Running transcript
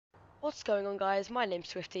What's going on, guys? My name's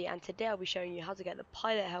Swifty, and today I'll be showing you how to get the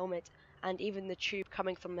pilot helmet and even the tube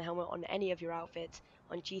coming from the helmet on any of your outfits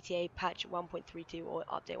on GTA patch 1.32 or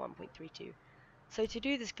update 1.32. So to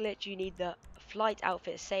do this glitch, you need the flight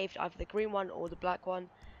outfit saved, either the green one or the black one,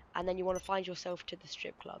 and then you want to find yourself to the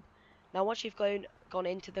strip club. Now once you've gone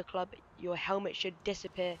into the club, your helmet should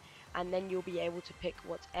disappear, and then you'll be able to pick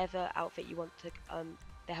whatever outfit you want to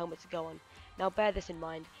the helmet to go on. Now bear this in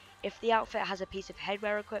mind, if the outfit has a piece of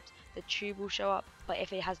headwear equipped, the tube will show up, but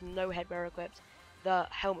if it has no headwear equipped, the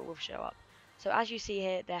helmet will show up. So as you see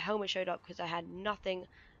here, the helmet showed up because I had nothing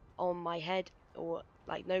on my head, or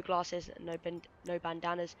like no glasses, no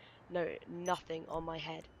bandanas, nothing on my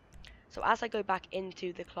head. So as I go back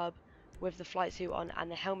into the club with the flight suit on,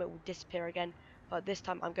 and the helmet will disappear again, but this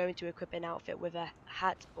time I'm going to equip an outfit with a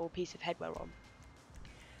hat or piece of headwear on.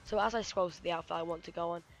 So as I scroll to the outfit I want to go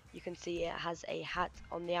on, you can see it has a hat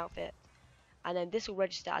on the outfit, and then this will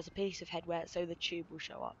register as a piece of headwear, so the tube will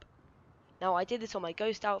show up. Now I did this on my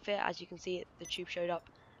ghost outfit. As you can see, the tube showed up,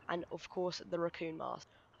 and of course the raccoon mask.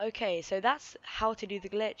 Okay, so that's how to do the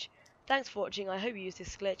glitch. Thanks for watching. I hope you use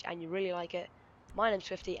this glitch and you really like it. My name's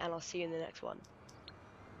Swifty, and I'll see you in the next one.